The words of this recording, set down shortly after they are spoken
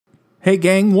Hey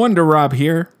gang, Wonder Rob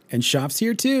here. And Shop's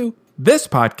here too. This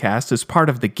podcast is part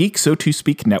of the Geek So To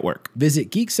Speak network.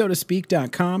 Visit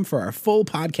geeksotospeak.com for our full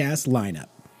podcast lineup.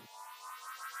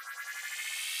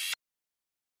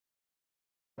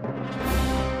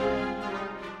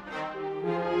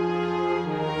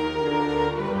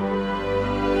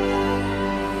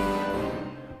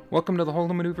 Welcome to the Hold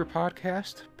and Maneuver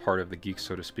podcast, part of the Geek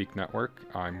So To Speak network.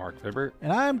 I'm Mark Libert.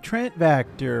 And I'm Trent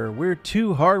Vactor. We're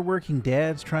two hardworking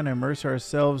dads trying to immerse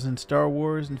ourselves in Star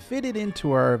Wars and fit it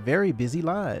into our very busy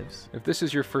lives. If this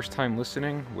is your first time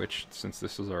listening, which since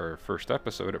this is our first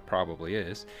episode, it probably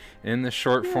is, in this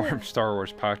short form Star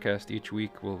Wars podcast each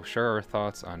week, we'll share our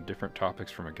thoughts on different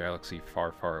topics from a galaxy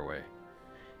far, far away.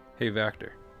 Hey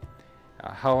Vactor,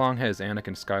 how long has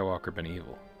Anakin Skywalker been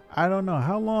evil? I don't know.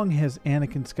 How long has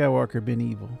Anakin Skywalker been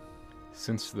evil?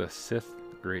 Since the 6th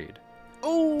grade.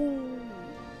 Oh!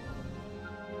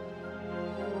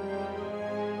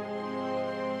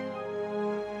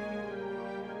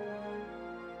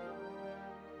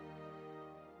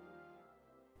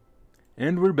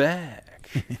 And we're back.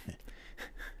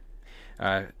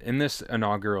 In this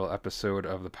inaugural episode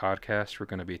of the podcast, we're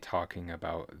going to be talking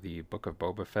about the Book of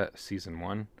Boba Fett Season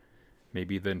 1.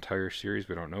 Maybe the entire series.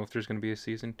 We don't know if there's going to be a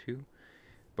Season 2.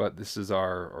 But this is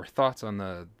our thoughts on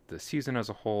the season as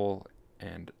a whole.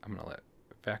 And I'm going to let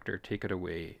Vactor take it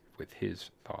away with his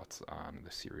thoughts on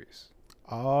the series.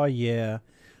 Oh, yeah.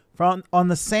 On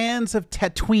the sands of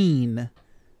Tatooine,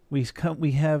 we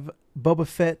have Boba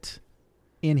Fett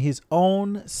in his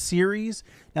own series.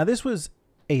 Now, this was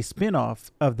a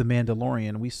spin-off of The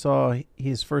Mandalorian. We saw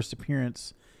his first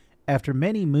appearance after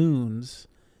many moons.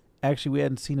 Actually, we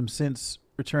hadn't seen him since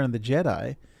Return of the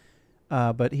Jedi.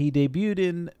 But he debuted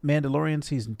in Mandalorian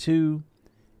Season 2.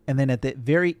 And then at the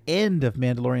very end of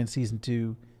Mandalorian Season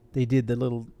 2, they did the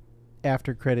little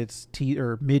after-credits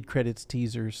or mid-credits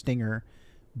teaser stinger,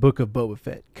 Book of Boba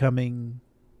Fett, coming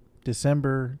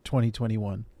December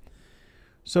 2021.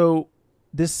 So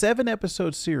this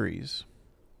 7-episode series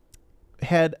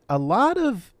had a lot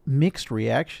of mixed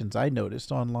reactions, I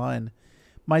noticed online.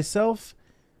 Myself,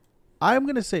 I'm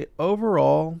going to say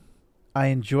overall, I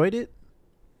enjoyed it,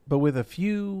 but with a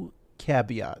few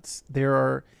caveats. There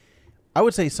are, I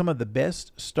would say, some of the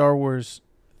best Star Wars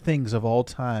things of all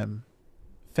time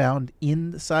found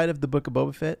inside of the Book of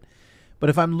Boba Fett.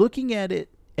 But if I'm looking at it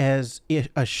as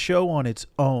a show on its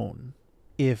own,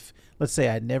 if, let's say,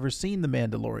 I'd never seen The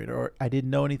Mandalorian or I didn't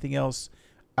know anything else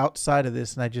outside of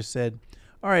this and I just said,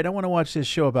 all right, I want to watch this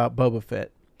show about Boba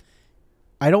Fett,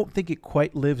 I don't think it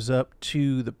quite lives up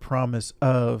to the promise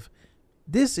of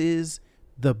this is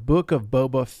the Book of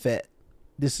Boba Fett.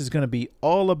 This is going to be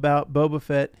all about Boba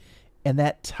Fett. And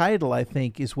that title, I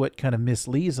think, is what kind of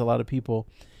misleads a lot of people.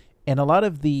 And a lot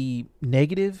of the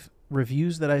negative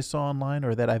reviews that I saw online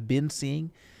or that I've been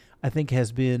seeing, I think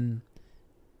has been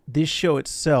this show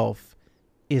itself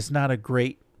is not a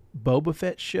great Boba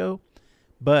Fett show,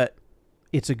 but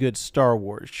it's a good Star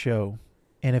Wars show.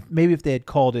 And if they had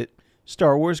called it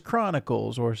Star Wars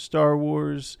Chronicles or Star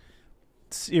Wars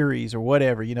series or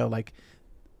whatever, like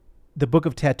the Book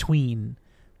of Tatooine,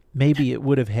 maybe it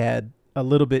would have had a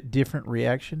little bit different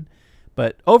reaction.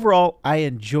 But overall, I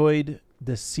enjoyed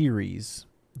the series,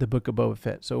 the Book of Boba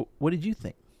Fett. So what did you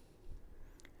think?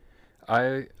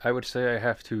 I would say I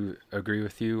have to agree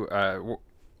with you.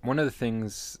 One of the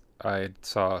things I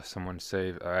saw someone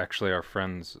say, actually our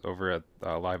friends over at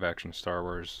Live Action Star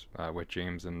Wars with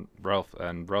James and Ralph,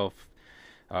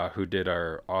 who did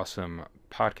our awesome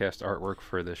podcast artwork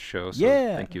for this show. So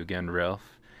Thank you again,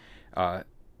 Ralph. I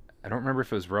don't remember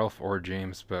if it was Ralph or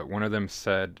James, but one of them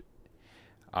said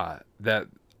that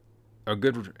a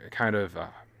good kind of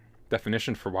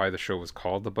definition for why the show was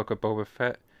called The Book of Boba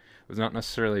Fett was not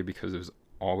necessarily because it was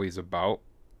always about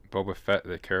Boba Fett,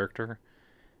 the character,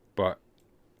 but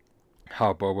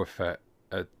how Boba Fett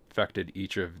affected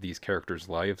each of these characters'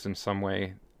 lives in some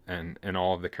way, and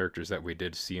all of the characters that we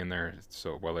did see in there.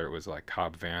 So whether it was like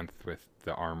Cobb Vanth with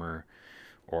the armor,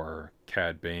 or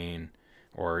Cad Bane,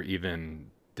 or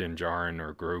even Din Djarin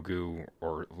or Grogu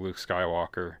or Luke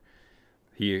Skywalker,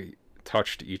 he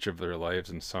touched each of their lives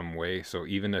in some way. So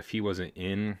even if he wasn't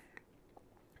in,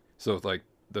 so like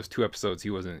those 2 episodes, he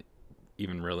wasn't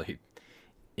even really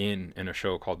in a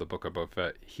show called The Book of Boba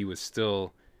Fett, he was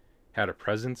still had a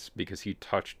presence because he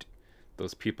touched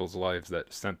those people's lives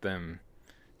that sent them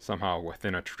somehow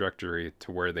within a trajectory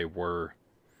to where they were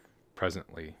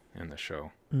presently in the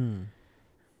show.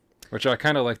 Which I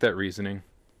kind of like that reasoning.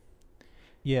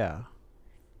 Yeah,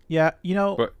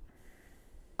 but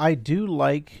I do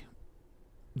like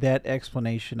that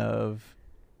explanation of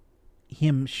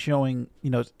him showing,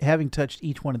 having touched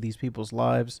each one of these people's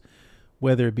lives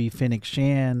whether it be Fennec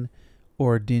Shan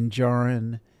or Din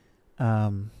Djarin,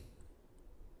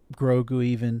 Grogu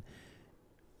even.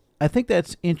 I think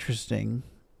that's interesting.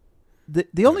 The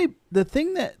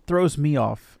thing that throws me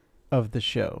off of the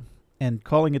show and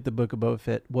calling it the Book of Boba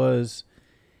Fett was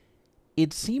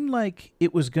it seemed like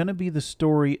it was going to be the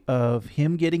story of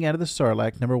him getting out of the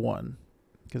Sarlacc, number one,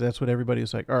 because that's what everybody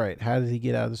was like, all right, how did he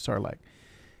get out of the Sarlacc?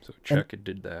 So Chewbacca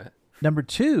did that. Number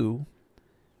two,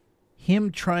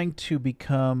 him trying to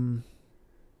become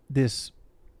this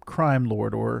crime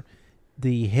lord or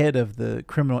the head of the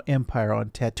criminal empire on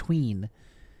Tatooine,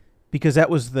 because that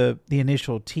was the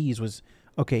initial tease was,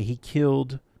 okay, he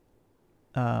killed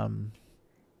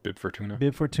Bib Fortuna.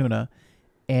 Bib Fortuna,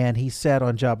 and he sat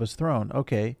on Jabba's throne.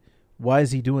 Okay, why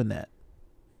is he doing that?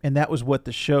 And that was what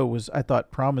the show was, I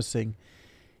thought, promising.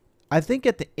 I think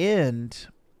at the end,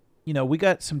 we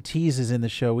got some teases in the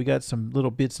show. We got some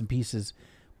little bits and pieces,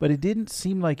 but it didn't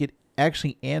seem like it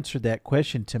actually answered that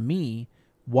question to me.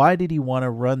 Why did he want to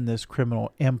run this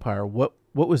criminal empire? What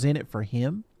was in it for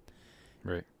him?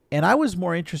 Right. And I was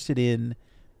more interested in,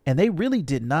 and they really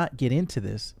did not get into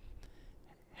this,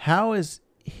 how is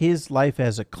his life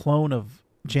as a clone of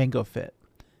Jango Fett?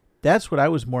 That's what I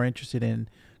was more interested in,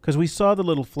 because we saw the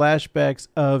little flashbacks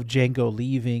of Jango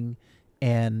leaving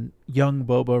and young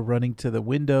Boba running to the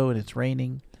window and it's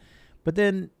raining. But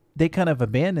then they kind of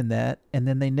abandon that, and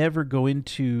then they never go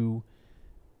into,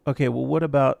 okay, well, what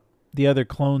about the other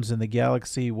clones in the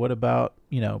galaxy? What about,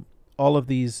 all of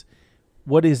these?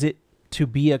 What is it to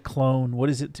be a clone? What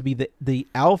is it to be the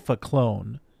alpha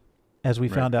clone, as we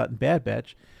found out in Bad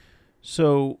Batch?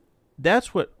 So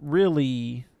that's what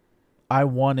really I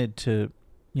wanted to,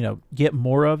 get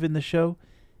more of in the show,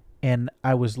 and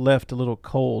I was left a little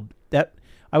cold. That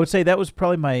I would say that was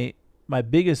probably my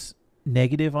biggest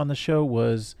negative on the show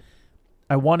was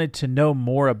I wanted to know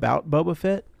more about Boba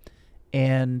Fett,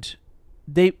 and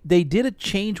they did a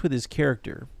change with his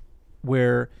character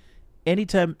where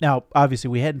anytime, now obviously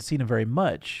we hadn't seen him very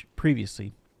much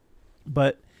previously,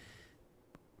 but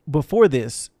before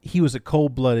this he was a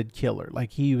cold-blooded killer.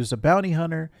 Like, he was a bounty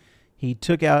hunter. He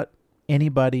took out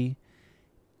anybody.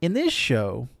 In this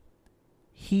show,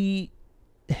 he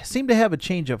seemed to have a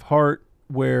change of heart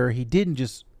where he didn't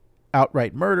just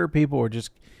outright murder people or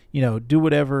just, do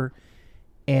whatever.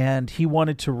 And he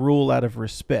wanted to rule out of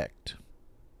respect.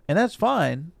 And that's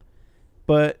fine.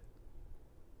 But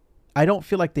I don't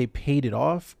feel like they paid it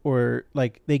off or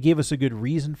like they gave us a good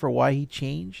reason for why he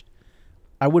changed.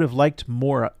 I would have liked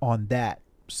more on that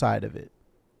side of it.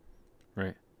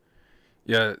 Right.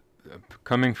 Yeah.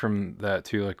 Coming from that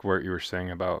too, like what you were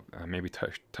saying about maybe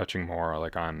touching more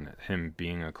like on him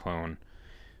being a clone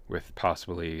with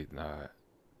possibly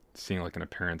seeing like an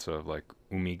appearance of like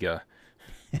Omega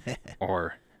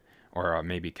or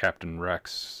maybe Captain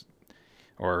Rex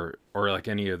or like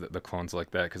any of the clones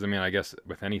like that. Because I guess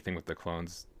with anything with the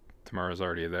clones, Tamara's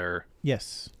already there.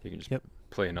 Yes. You can just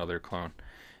play another clone.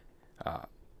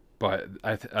 But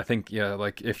I think, yeah,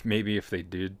 like if they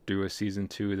did do a season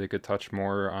 2, they could touch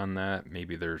more on that.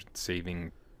 Maybe they're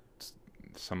saving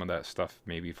some of that stuff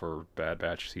maybe for Bad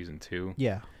Batch season 2.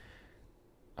 Yeah.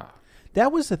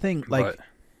 That was the thing. Like,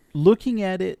 looking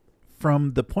at it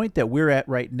from the point that we're at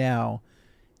right now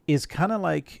is kind of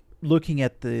like looking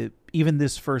at even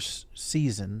this first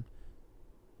season,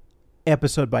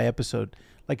 episode by episode.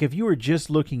 Like, if you were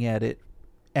just looking at it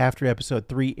after episode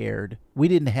 3 aired, we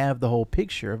didn't have the whole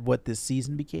picture of what this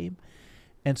season became.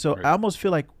 And so I almost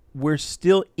feel like we're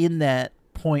still in that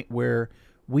point where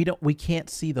we can't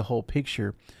see the whole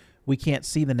picture. We can't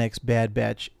see the next Bad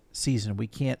Batch season. We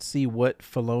can't see what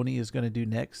Filoni is going to do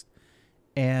next.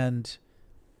 And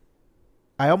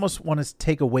I almost want to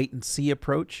take a wait and see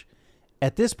approach.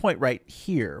 At this point right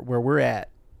here where we're at,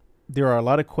 there are a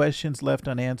lot of questions left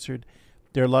unanswered.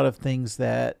 There are a lot of things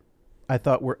that I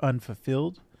thought were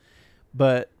unfulfilled,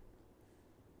 but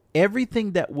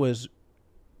everything that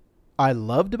I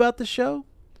loved about the show,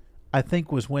 I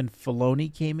think was when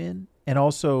Filoni came in, and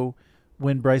also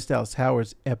when Bryce Dallas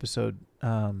Howard's episode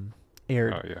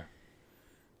aired. Oh yeah.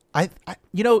 I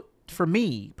for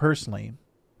me personally,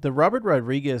 the Robert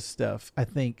Rodriguez stuff I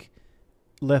think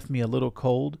left me a little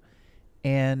cold,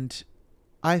 and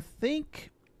I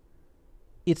think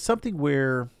it's something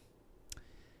where,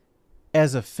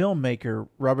 as a filmmaker,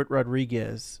 Robert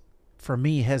Rodriguez, for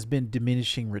me, has been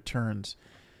diminishing returns.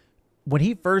 When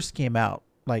he first came out,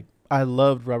 like, I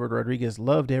loved Robert Rodriguez,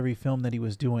 loved every film that he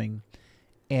was doing.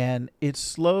 And it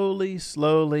slowly,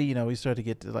 we started to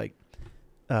get to, like,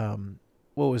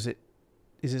 what was it?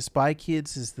 Is it Spy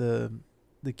Kids is the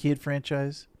kid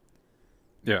franchise?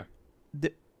 Yeah.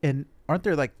 And aren't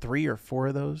there like 3 or 4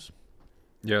 of those?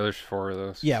 Yeah, there's 4 of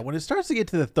those. Yeah, when it starts to get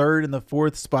to the 3rd and the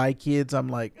 4th Spy Kids, I'm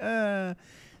like,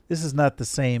 this is not the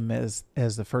same as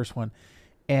the first one.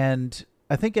 And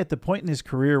I think at the point in his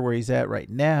career where he's at right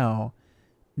now,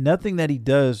 nothing that he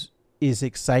does is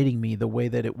exciting me the way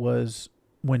that it was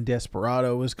when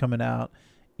Desperado was coming out,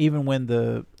 even when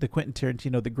the Quentin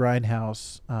Tarantino, the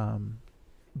Grindhouse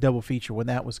double feature, when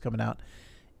that was coming out.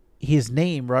 His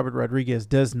name, Robert Rodriguez,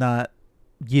 does not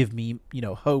give me,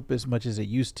 hope as much as it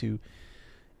used to.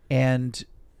 And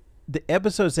the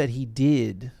episodes that he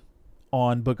did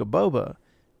on Book of Boba,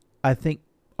 I think,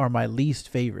 are my least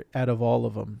favorite out of all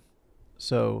of them.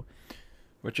 So,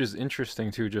 which is interesting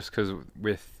too, just because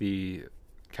with the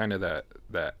kind of that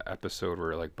episode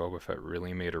where like Boba Fett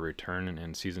really made a return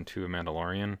in season 2 of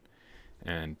Mandalorian,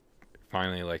 and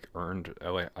finally like earned,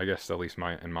 I guess at least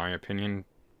in my opinion,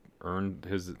 earned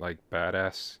his like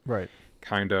badass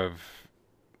kind of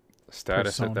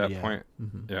status persona, at that point.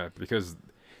 Mm-hmm. Yeah, because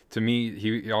to me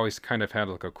he always kind of had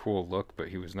like a cool look, but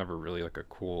he was never really like a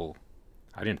cool.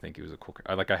 I didn't think he was a cool.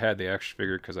 I had the action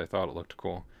figure because I thought it looked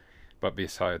cool, but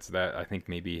besides that, I think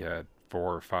maybe he had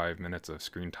 4 or 5 minutes of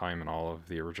screen time in all of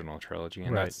the original trilogy,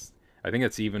 and I think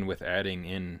that's even with adding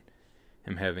in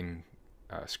him having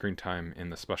screen time in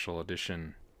the special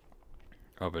edition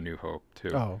of A New Hope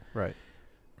too. Oh, right.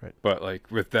 But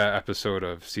like with that episode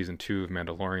of season 2 of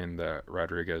Mandalorian that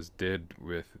Rodriguez did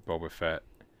with Boba Fett,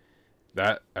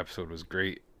 that episode was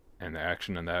great, and the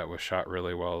action in that was shot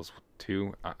really well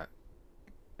too.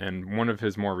 And one of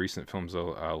his more recent films,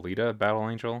 Alita, Battle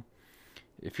Angel.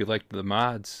 If you liked the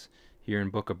mods here in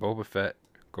Book of Boba Fett,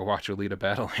 go watch Alita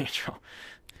Battle Angel,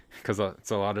 because it's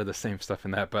a lot of the same stuff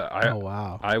in that. But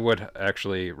I would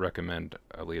actually recommend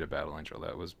Alita Battle Angel.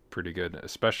 That was pretty good,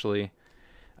 especially.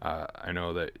 I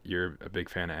know that you're a big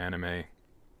fan of anime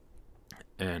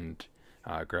and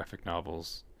graphic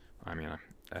novels. I mean,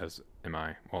 as am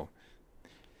I. Well,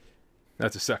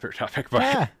 that's a separate topic,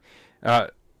 but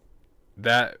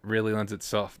that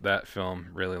film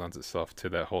really lends itself to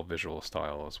that whole visual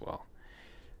style as well.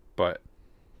 But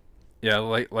yeah,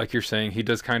 like you're saying, he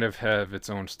does kind of have its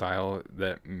own style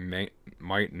that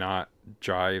might not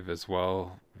jive as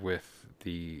well with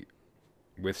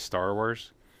Star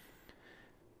Wars.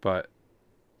 But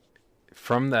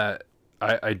from that,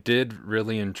 I did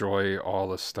really enjoy all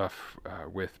the stuff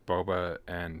with Boba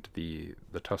and the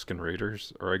Tusken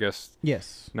Raiders, or I guess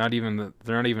yes, they're not even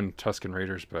Tusken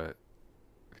Raiders, but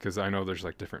because I know there's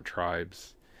like different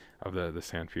tribes of the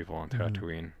Sand People on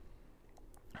Tatooine,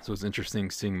 so it's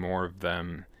interesting seeing more of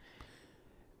them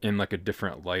in like a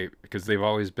different light, because they've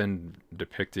always been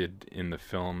depicted in the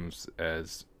films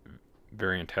as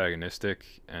very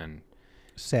antagonistic and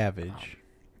savage.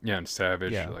 Yeah, and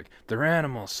savage. Yeah. Like, they're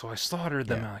animals, so I slaughtered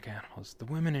them like animals. The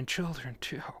women and children,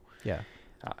 too. Yeah.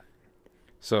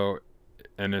 So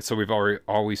we've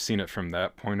always seen it from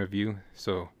that point of view.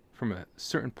 So from a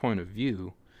certain point of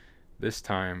view, this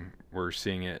time we're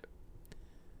seeing it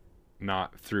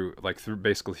not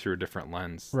basically through a different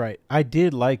lens. Right. I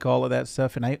did like all of that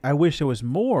stuff, and I wish there was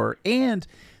more. And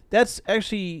that's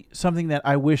actually something that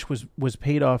I wish was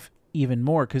paid off even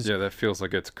more, because that feels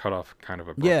like it's cut off kind of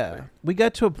abruptly. Yeah, we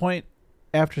got to a point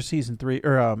after season 3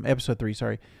 or episode 3,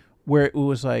 sorry, where it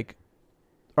was like,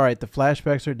 all right, the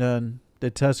flashbacks are done,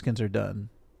 the Tuskens are done,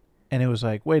 and it was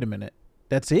like, wait a minute,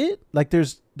 that's it? Like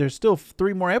there's still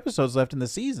 3 more episodes left in the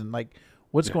season. Like,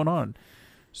 what's going on?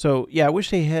 So yeah, I wish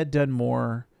they had done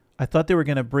more. I thought they were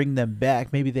gonna bring them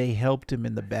back. Maybe they helped him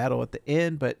in the battle at the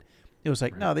end, but it was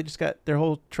like, no, they just their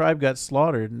whole tribe got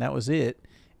slaughtered, and that was it.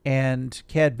 And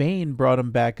Cad Bane brought him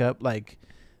back up like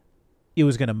it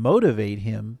was going to motivate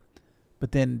him,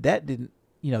 but then that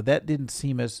didn't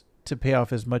seem as to pay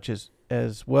off as much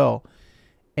as well.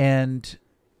 And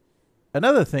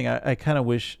another thing I kind of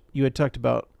wish you had talked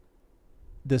about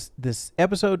this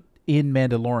episode in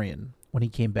Mandalorian when he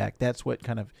came back. That's what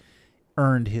kind of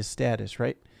earned his status,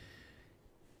 right?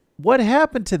 What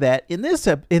happened to that in this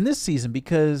season?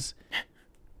 Because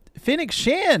Fennec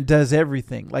Shand does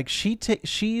everything. Like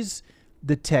she's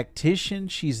the tactician,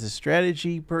 she's the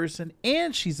strategy person,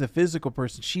 and she's the physical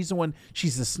person. She's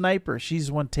the sniper. She's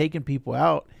the one taking people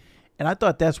out. And I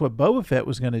thought that's what Boba Fett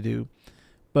was going to do,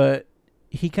 but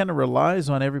he kind of relies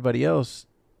on everybody else,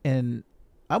 and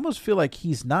I almost feel like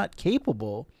he's not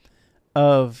capable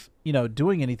of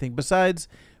doing anything besides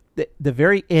the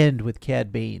very end with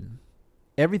Cad Bane.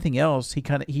 Everything else, he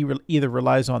either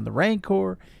relies on the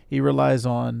Rancor, he relies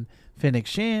on Fennec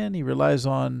Shand, he relies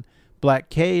on Black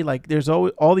K. Like there's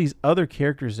all these other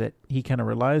characters that he kind of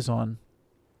relies on.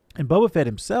 And Boba Fett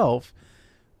himself,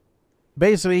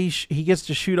 basically, he gets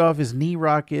to shoot off his knee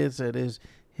rockets at his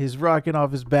his rocket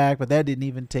off his back, but that didn't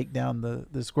even take down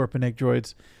the Scorpion Neck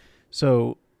droids.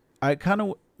 So I kind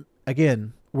of,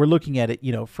 again, we're looking at it,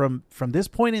 from this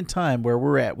point in time where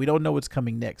we're at. We don't know what's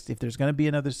coming next. If there's going to be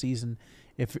another season,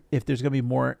 if there's going to be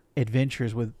more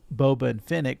adventures with Boba and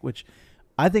Fennec, which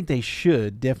I think they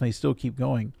should definitely still keep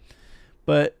going.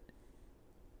 But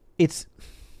it's,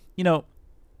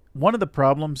 one of the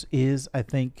problems is, I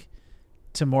think,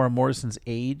 Tamora Morrison's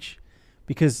age,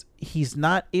 because he's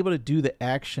not able to do the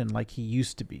action like he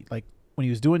used to be. Like when he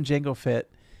was doing Jango Fett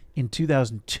in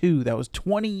 2002, that was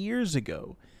 20 years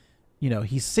ago.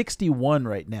 He's 61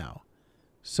 right now.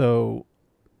 So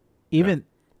even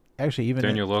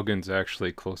Daniel Logan's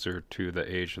actually closer to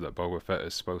the age that Boba Fett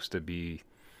is supposed to be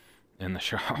in the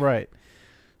show. Right.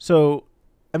 So,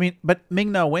 but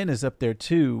Ming-Na Wen is up there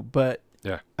too. But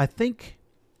yeah, I think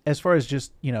as far as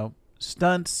just,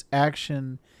 stunts,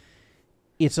 action,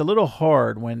 it's a little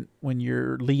hard when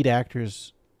your lead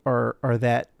actors are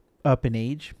that up in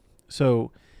age.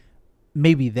 So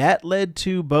maybe that led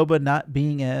to Boba not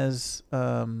being as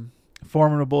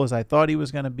formidable as I thought he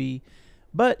was going to be.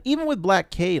 But even with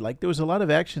Black K, there was a lot of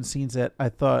action scenes that I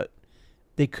thought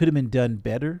they could have been done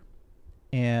better.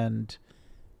 And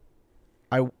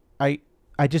I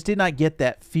just did not get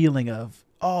that feeling of,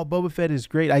 oh, Boba Fett is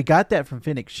great. I got that from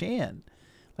Fennec Shan.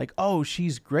 Oh,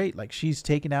 she's great. She's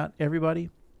taking out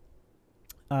everybody.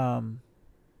 But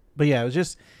yeah, it was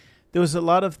just, there was a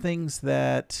lot of things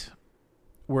that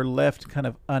were left kind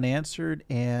of unanswered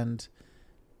and,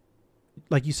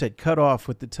 like you said, cut off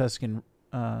with the Tuskens,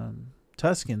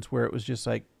 where it was just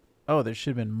oh, there should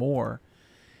have been more.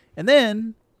 And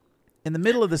then in the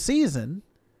middle of the season,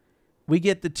 we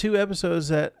get the 2 episodes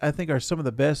that I think are some of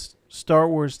the best Star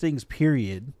Wars things,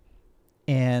 period.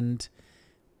 And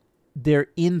they're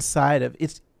inside of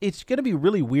it's going to be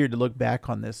really weird to look back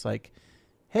on this.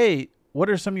 Hey, what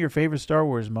are some of your favorite Star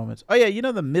Wars moments? Oh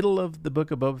yeah, the middle of the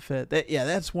Book of Boba Fett.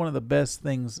 That's one of the best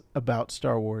things about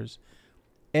Star Wars.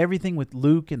 Everything with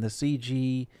Luke and the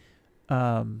CG,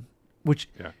 which,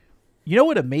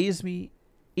 what amazed me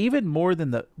even more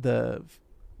than the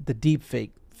deep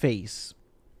fake face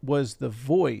was the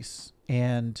voice,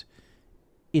 and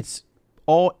it's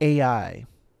all AI.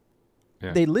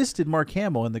 Yeah. They listed Mark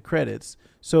Hamill in the credits,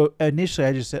 so initially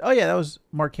I just said, "Oh yeah, that was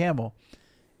Mark Hamill."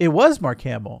 It was Mark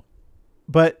Hamill,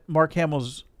 but Mark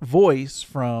Hamill's voice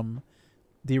from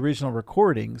the original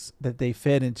recordings that they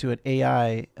fed into an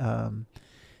AI,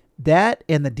 that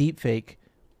and the deepfake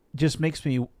just makes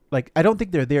me I don't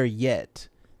think they're there yet,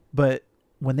 but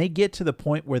when they get to the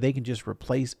point where they can just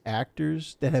replace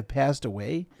actors that have passed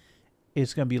away,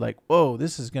 it's going to be whoa,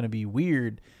 this is going to be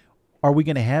weird. Are we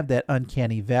going to have that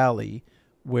uncanny valley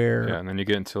where... Yeah, and then you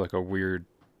get into a weird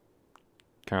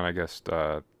kind of, I guess,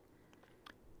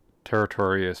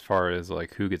 territory as far as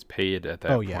who gets paid at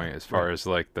that point, as far as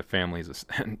the families.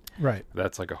 Right.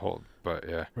 That's a whole, but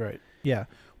yeah. Right. Yeah.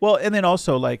 Well, and then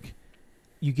also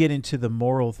you get into the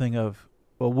moral thing of,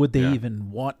 well, would they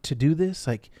even want to do this?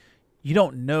 You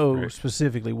don't know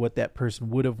specifically what that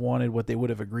person would have wanted, what they would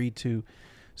have agreed to.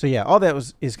 So yeah, all that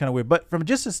is kind of weird. But from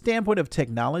just a standpoint of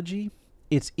technology,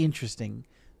 it's interesting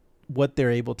what they're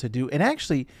able to do. And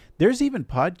actually, there's even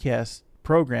podcast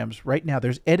programs right now.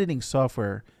 There's editing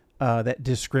software that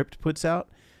Descript puts out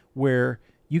where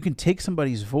you can take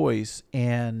somebody's voice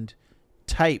and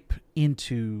type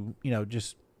into, you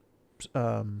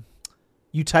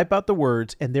type out the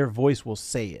words and their voice will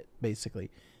say it, basically.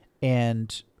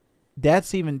 And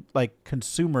that's even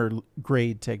consumer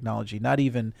grade technology, not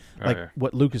even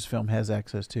what Lucasfilm has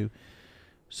access to.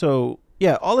 So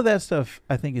yeah, all of that stuff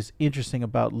I think is interesting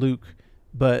about Luke,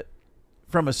 but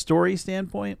from a story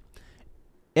standpoint,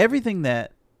 everything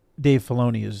that Dave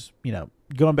Filoni is,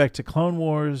 going back to Clone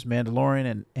Wars,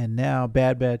 Mandalorian, and now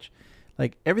Bad Batch,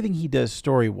 everything he does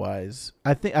story wise,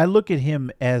 I think I look at him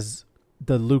as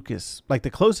the Lucas, the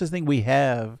closest thing we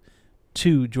have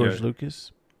to George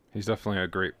Lucas. He's definitely a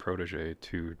great protege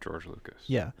to George Lucas.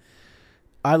 Yeah.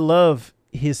 I love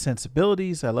his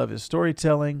sensibilities. I love his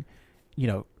storytelling.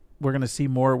 We're going to see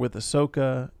more with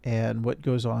Ahsoka and what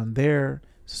goes on there.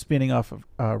 Spinning off of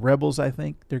Rebels, I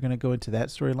think. They're going to go into that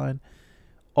storyline.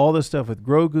 All the stuff with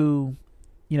Grogu.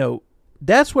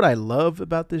 That's what I love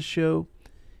about this show,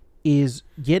 is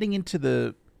getting into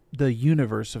the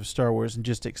universe of Star Wars and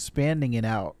just expanding it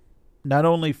out. Not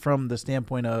only from the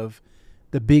standpoint of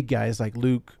the big guys like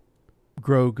Luke,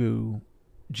 Grogu,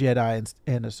 Jedi,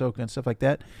 and Ahsoka and stuff like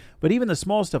that, but even the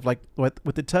small stuff with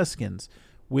the Tuskens,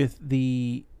 with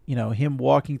the him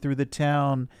walking through the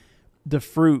town, the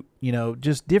fruit,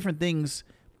 just different things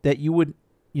that you would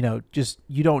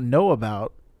you don't know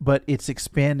about, but it's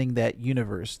expanding that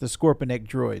universe. The Scorpionic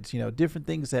droids, different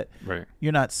things that Right.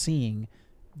 you're not seeing.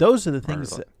 Those are the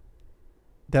things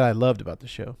that I loved about the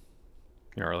show.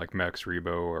 Or like Max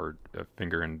Rebo or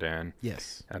Finger and Dan.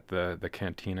 Yes. At the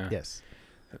cantina. Yes.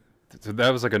 So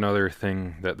that was like another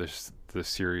thing that the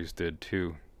series did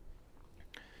too.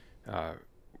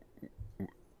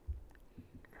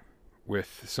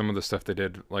 With some of the stuff they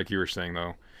did, like you were saying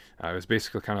though, it was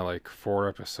basically kind of like 4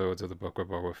 episodes of the Book of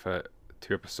Boba Fett,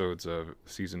 2 episodes of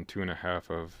season 2.5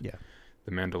 of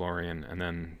The Mandalorian, and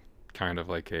then kind of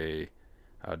like a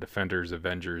Defenders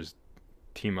Avengers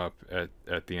team up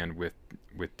at the end with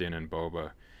Din and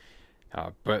Boba.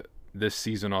 But this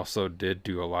season also did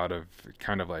do a lot of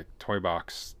kind of like toy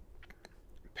box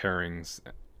pairings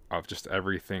of just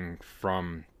everything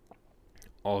from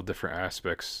all different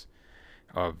aspects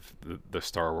of the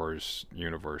Star Wars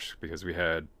universe, because we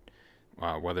had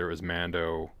whether it was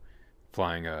Mando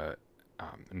flying a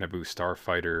Naboo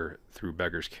starfighter through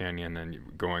Beggar's Canyon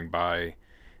and going by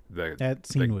the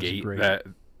gate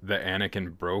that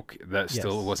Anakin broke that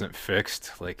still wasn't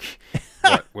fixed. Like,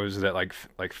 what was that,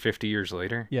 like 50 years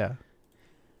later? Yeah.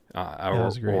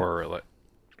 Or like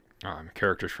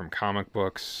characters from comic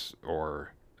books,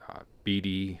 or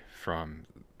BD from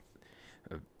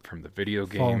the video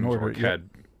games, or Cad,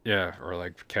 or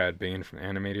like Cad Bane from the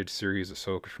animated series,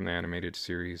 Ahsoka from the animated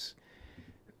series.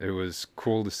 It was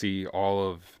cool to see all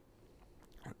of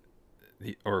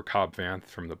or Cobb Vanth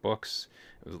from the books.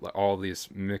 It was all these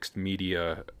mixed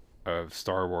media of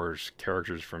Star Wars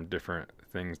characters from different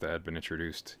things that had been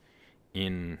introduced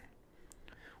in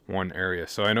one area.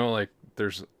 So I know like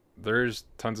there's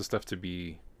tons of stuff to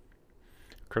be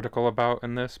critical about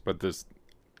in this, but there's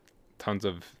tons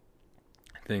of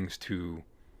things to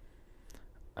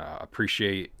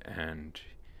appreciate and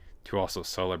to also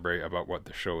celebrate about what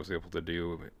the show was able to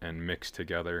do and mix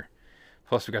together.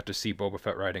 Plus, we got to see Boba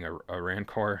Fett riding a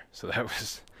Rancor, so that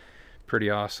was pretty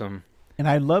awesome. And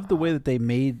I love the way that they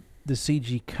made the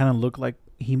CG kind of look like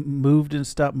he moved in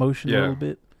stop motion a little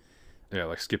bit. Yeah,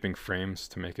 like skipping frames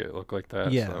to make it look like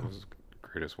that. Yeah. So that was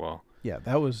great as well. Yeah,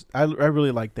 that was... I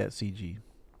really liked that CG.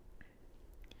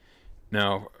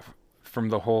 Now, from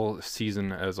the whole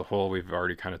season as a whole, we've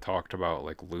already kind of talked about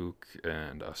like Luke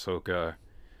and Ahsoka.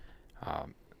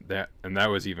 That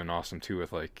was even awesome too,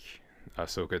 with like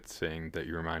Ahsoka saying that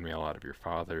you remind me a lot of your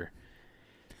father.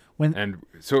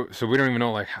 So we don't even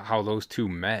know like how those two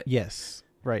met. Yes,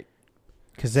 right.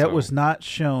 Because that was not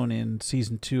shown in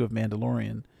season 2 of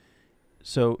Mandalorian.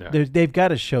 So they've got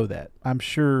to show that. I'm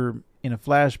sure in a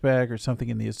flashback or something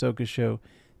in the Ahsoka show,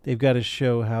 they've got to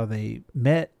show how they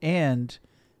met and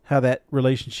how that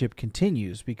relationship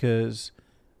continues. Because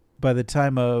by the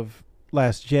time of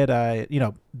Last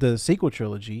Jedi, the sequel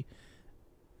trilogy,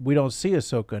 we don't see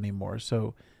Ahsoka anymore.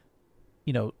 So,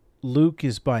 Luke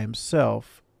is by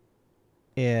himself.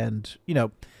 And,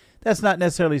 that's not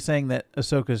necessarily saying that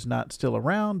Ahsoka's not still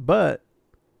around, but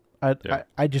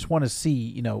I just want to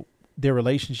see, their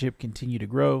relationship continue to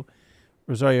grow.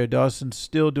 Rosario Dawson's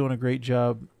still doing a great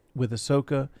job with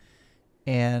Ahsoka.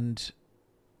 And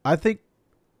I think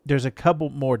there's a couple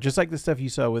more, just like the stuff you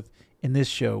saw in this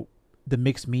show, the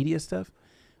mixed media stuff.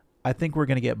 I think we're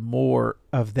going to get more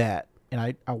of that.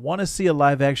 And I want to see a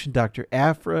live action Dr.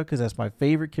 Aphra, because that's my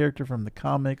favorite character from the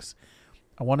comics.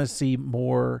 I want to see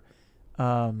more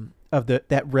of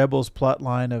that Rebels plot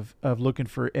line of looking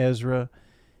for Ezra.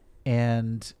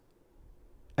 And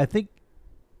I think,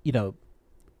 the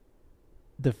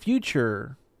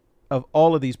future of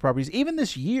all of these properties, even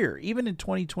this year, even in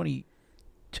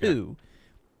 2022,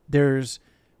 there's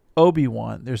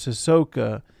Obi-Wan, there's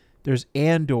Ahsoka, there's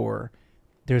Andor,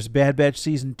 there's Bad Batch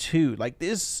Season 2. Like,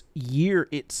 this year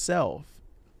itself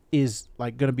is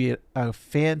like going to be a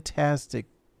fantastic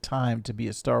time to be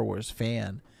a Star Wars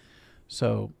fan.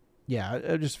 So, yeah,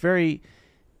 I'm just very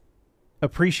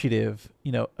appreciative,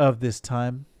 of this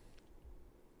time.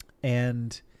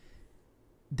 And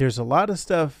there's a lot of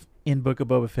stuff in Book of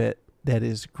Boba Fett that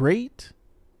is great,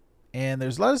 and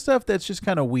there's a lot of stuff that's just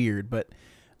kind of weird. But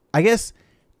I guess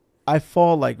I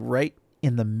fall like right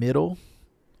in the middle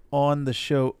on the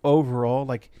show overall.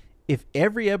 Like, if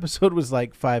every episode was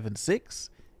like 5 and 6,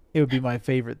 it would be my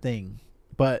favorite thing.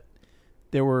 But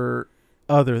there were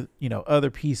other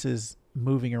pieces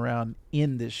moving around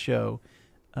in this show.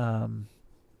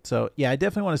 So yeah, I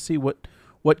definitely want to see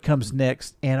what comes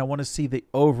next, and I want to see the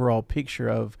overall picture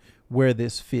of where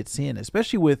this fits in,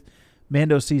 especially with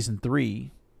Mando Season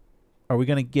 3. Are we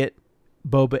going to get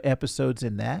Boba episodes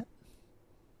in that?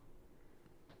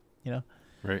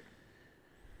 Right.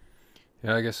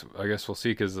 Yeah, I guess we'll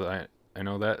see, because I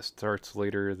know that starts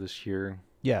later this year.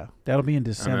 Yeah, that'll be in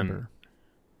December.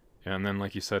 And then,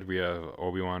 like you said, we have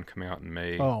Obi-Wan coming out in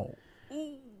May. Oh,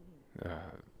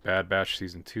 Bad Batch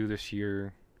Season 2 this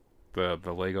year. The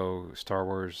Lego Star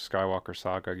Wars Skywalker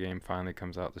Saga game finally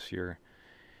comes out this year.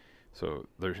 So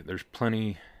there's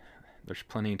plenty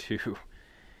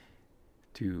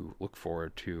to look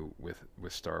forward to with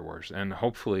Star Wars. And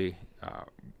hopefully,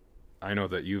 I know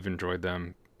that you've enjoyed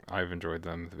them. I've enjoyed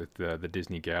them with the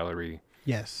Disney Gallery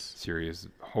yes. series.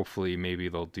 Hopefully, maybe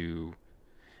they'll do.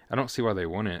 I don't see why they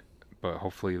wouldn't, but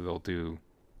hopefully they'll do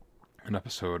an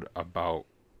episode about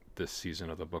this season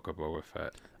of the Book of Boba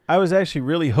Fett. I was actually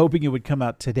really hoping it would come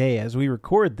out today as we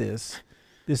record this.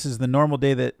 This is the normal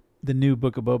day that the new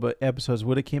Book of Boba episodes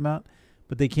would have came out,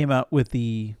 but they came out with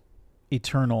the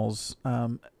Eternals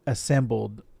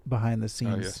assembled behind the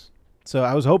scenes. Oh, yes. So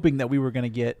I was hoping that we were going to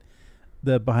get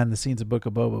the behind the scenes of Book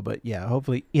of Boba, but yeah,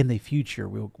 hopefully in the future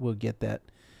we'll get that.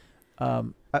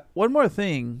 One more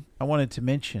thing I wanted to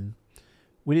mention.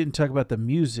 We didn't talk about the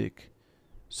music.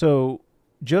 So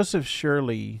Joseph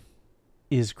Shirley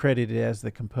is credited as the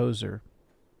composer.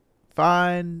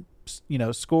 Fine,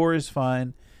 score is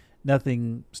fine.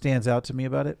 Nothing stands out to me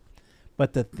about it.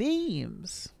 But the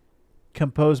themes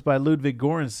composed by Ludwig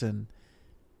Göransson,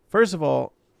 first of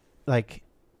all, like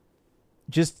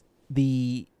just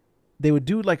they would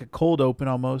do like a cold open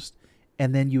almost,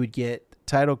 and then you would get the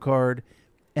title card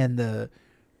and the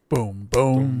boom,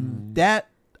 boom. That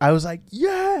I was like,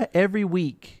 yeah, every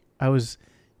week I was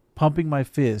pumping my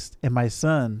fist, and my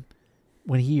son,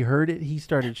 when he heard it, he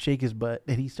started to shake his butt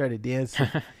and he started dancing.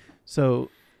 So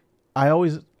I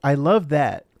love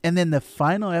that. And then the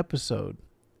final episode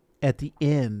at the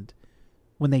end,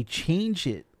 when they change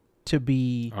it to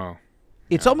be,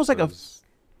 it's almost like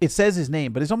it says his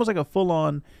name, but it's almost like a full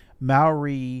on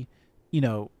Maori,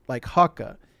 like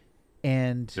haka.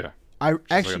 And yeah, I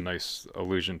actually like a nice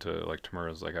allusion to like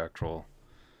Tamura's like actual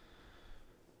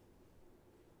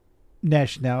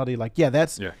nationality. Like, yeah,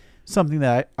 that's something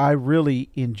that I really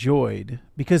enjoyed,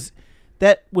 because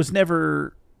that was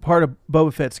never part of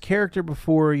Boba Fett's character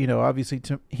before, obviously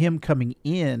to him coming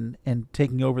in and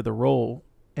taking over the role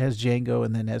as Jango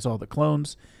and then as all the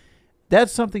clones.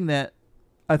 That's something that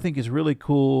I think is really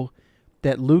cool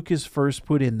that Lucas first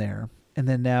put in there, and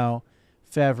then now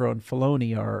Favreau and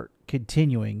Filoni are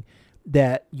continuing,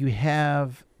 that you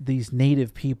have these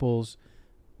native peoples,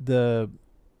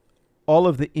 all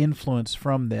of the influence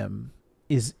from them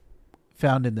is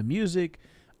found in the music.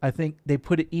 I think they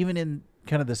put it even in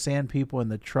kind of the Sand People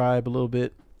and the tribe a little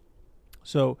bit.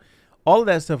 So all of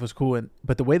that stuff was cool.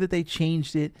 But the way that they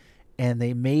changed it, and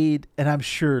they made, and I'm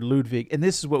sure Ludwig, and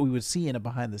this is what we would see in a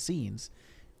behind the scenes,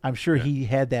 I'm sure he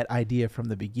had that idea from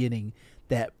the beginning,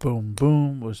 that boom,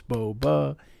 boom was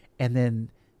Boba, and then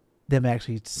them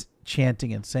actually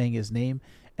chanting and saying his name.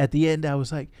 At the end, I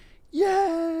was like,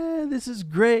 yeah, this is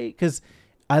great. Because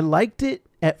I liked it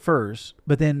at first,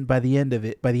 but then by the end of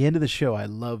the show, I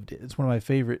loved it. It's one of my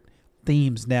favorite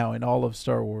themes now in all of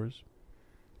Star Wars.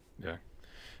 Yeah.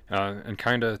 And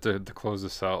kind of to close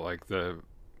this out, like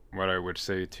what I would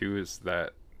say too is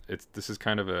that this is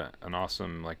kind of an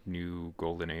awesome like new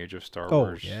golden age of Star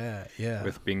Wars. Oh yeah.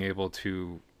 With being able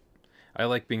to, I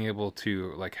like being able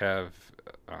to like have,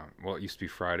 well, it used to be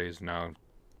Fridays, now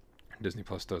Disney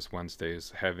Plus does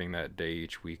Wednesdays, having that day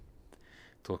each week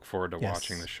to look forward to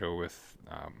watching the show with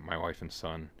my wife and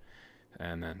son,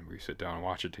 and then we sit down and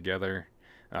watch it together.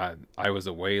 I was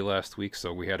away last week,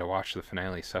 so we had to watch the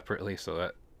finale separately,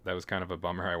 so that was kind of a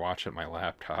bummer. I watched it on my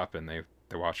laptop, and they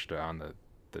watched it on the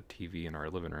TV in our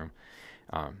living room.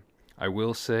 I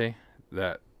will say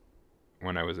that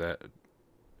when I was at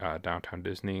Downtown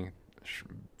Disney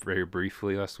very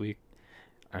briefly last week,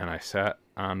 and I sat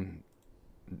on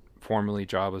formerly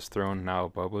Jabba's throne, now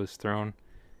Boba's throne,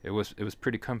 it was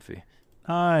pretty comfy.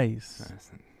 Nice.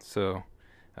 So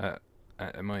I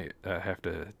might have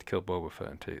to kill Boba Fett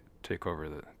and take over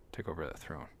that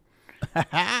throne.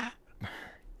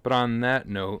 But on that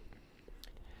note,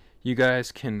 you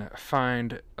guys can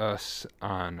find us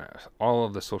on all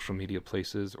of the social media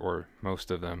places, or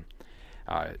most of them.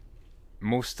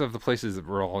 Most of the places that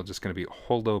we're all just going to be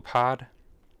HoldoPod.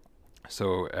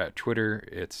 So at Twitter,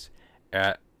 it's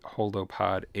at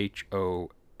HoldoPod,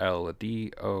 HOLDOPOD.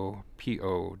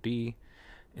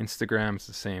 Instagram's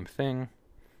the same thing.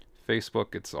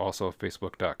 Facebook, it's also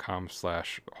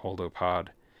facebook.com/HoldoPod.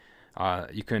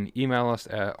 You can email us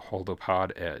at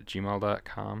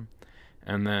holdopod@gmail.com.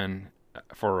 And then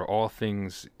for all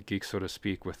things Geek So to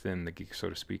Speak within the Geek So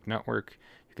to Speak network,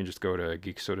 you can just go to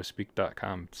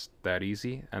geeksotospeak.com. It's that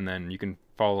easy. And then you can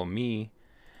follow me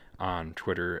on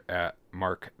Twitter at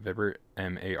Mark Vibert,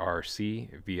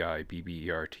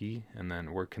 MarcVibbert. And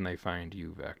then where can they find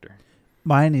you, Vector?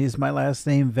 Mine is my last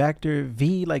name, Vector,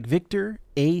 V like Victor,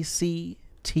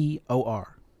 ACTOR.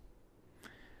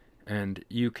 And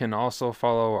you can also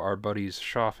follow our buddies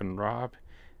Shoff and Rob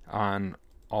on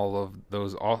all of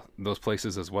those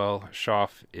places as well.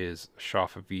 Shoff is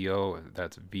Shoff VO.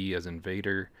 That's V as in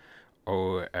Vader,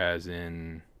 O as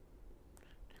in...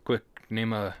 Quick,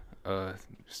 name a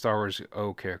Star Wars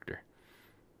O character.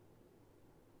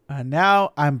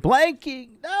 Now I'm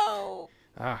blanking. No.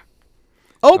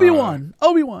 Obi-Wan.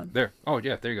 Obi-Wan. There. Oh,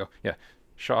 yeah, there you go. Yeah.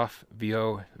 Shoff,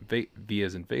 VO, V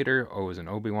as in Vader, O as in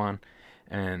Obi-Wan,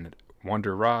 and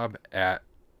Wonder Rob at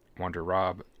Wonder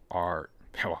Rob, I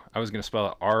was going to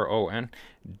spell it RON,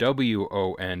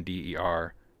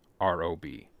 WONDER,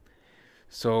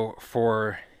 So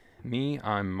for me,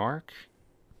 I'm Mark.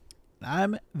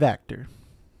 I'm Vector.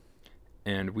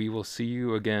 And we will see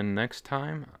you again next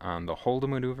time on the Holdo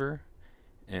Maneuver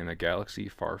in a galaxy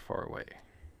far, far away.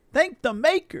 Thank the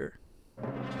Maker.